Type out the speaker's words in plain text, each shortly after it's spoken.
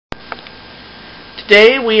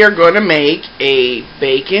Today we are going to make a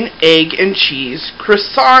bacon, egg, and cheese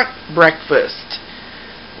croissant breakfast.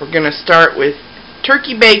 We're going to start with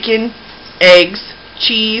turkey bacon, eggs,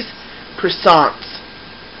 cheese, croissants.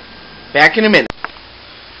 Back in a minute.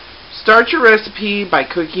 Start your recipe by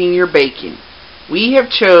cooking your bacon. We have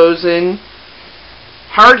chosen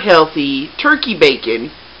heart-healthy turkey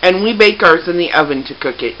bacon, and we bake ours in the oven to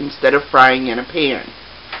cook it instead of frying in a pan.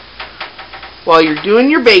 While you're doing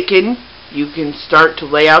your bacon, you can start to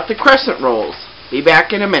lay out the crescent rolls. Be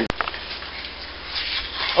back in a minute.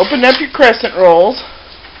 Open up your crescent rolls.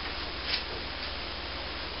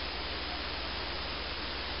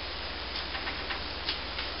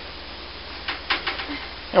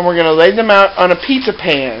 And we're going to lay them out on a pizza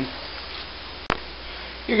pan.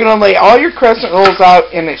 You're going to lay all your crescent rolls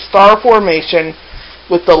out in a star formation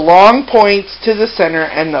with the long points to the center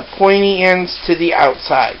and the pointy ends to the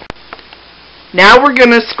outside. Now we're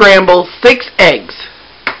going to scramble 6 eggs.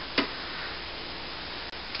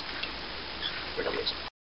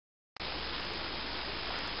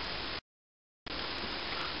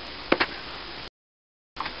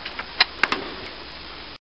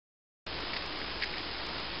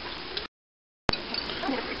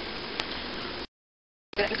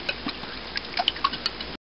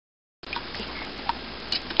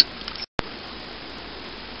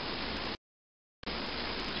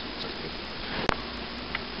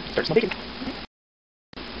 Start some bacon.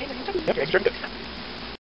 Yep, eggs are good.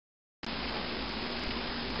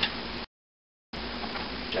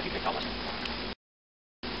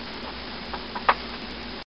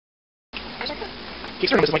 Keep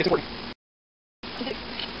stirring them, this is why it's important.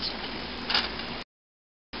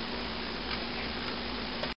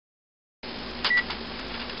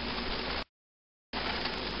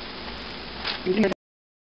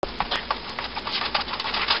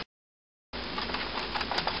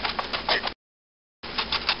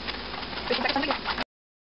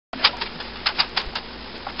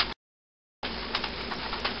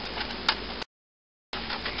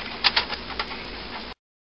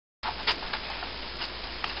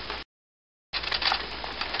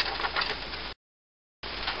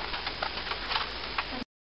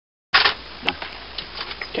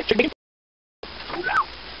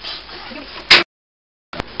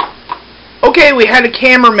 Okay, we had a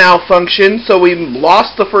camera malfunction, so we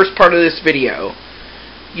lost the first part of this video.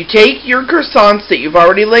 You take your croissants that you've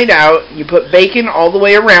already laid out, you put bacon all the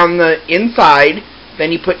way around the inside,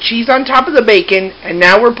 then you put cheese on top of the bacon, and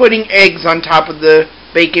now we're putting eggs on top of the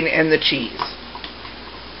bacon and the cheese.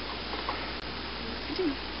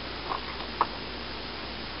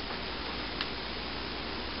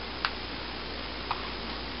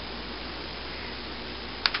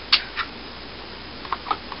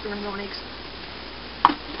 Eggs.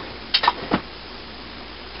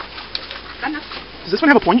 Does this one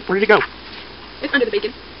have a point? Where did it go? It's under the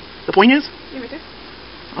bacon. The point is? Yeah, right there.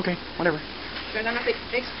 Okay, whatever. There's not enough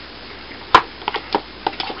eggs.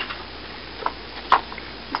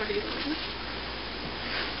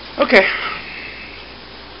 Okay.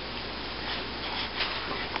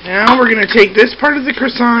 Now we're going to take this part of the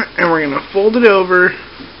croissant and we're going to fold it over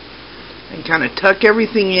and kind of tuck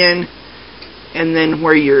everything in, and then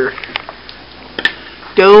where your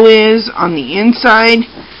dough is on the inside,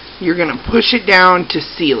 you're going to push it down to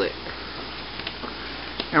seal it.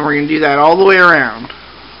 And we're going to do that all the way around.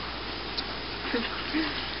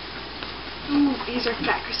 Ooh, these are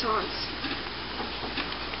fat croissants.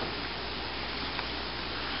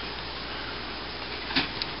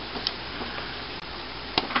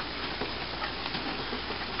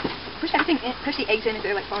 Push everything in, push the eggs in if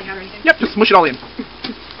they're like falling out or anything. Yep, just smush it all in.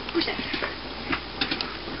 Push it.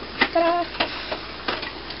 Ta-da!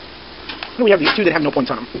 We have these two that have no points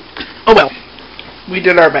on them. Oh well, we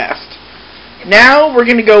did our best. Now we're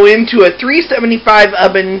going to go into a 375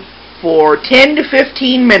 oven for 10 to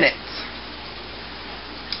 15 minutes.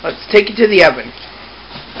 Let's take it to the oven.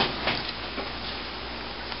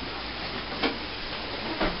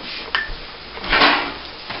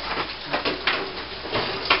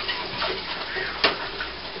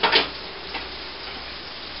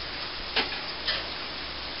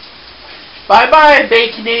 Bye-bye,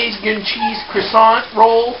 bacon, egg, and cheese croissant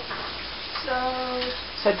roll. So,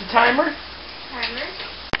 set the timer. Timer.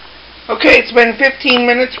 Okay, it's been 15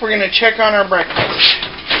 minutes. We're going to check on our breakfast.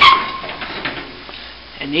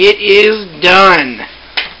 And it is done.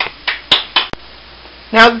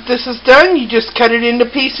 Now that this is done, you just cut it into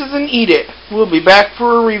pieces and eat it. We'll be back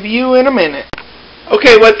for a review in a minute.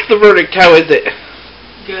 Okay, what's the verdict? How is it?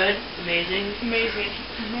 Good. Amazing. Amazing.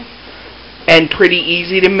 And pretty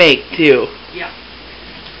easy to make, too. Yeah.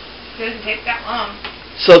 It doesn't take that long.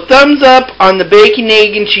 So thumbs up on the bacon,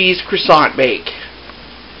 egg, and cheese croissant bake.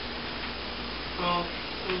 Oh,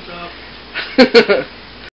 thumbs up.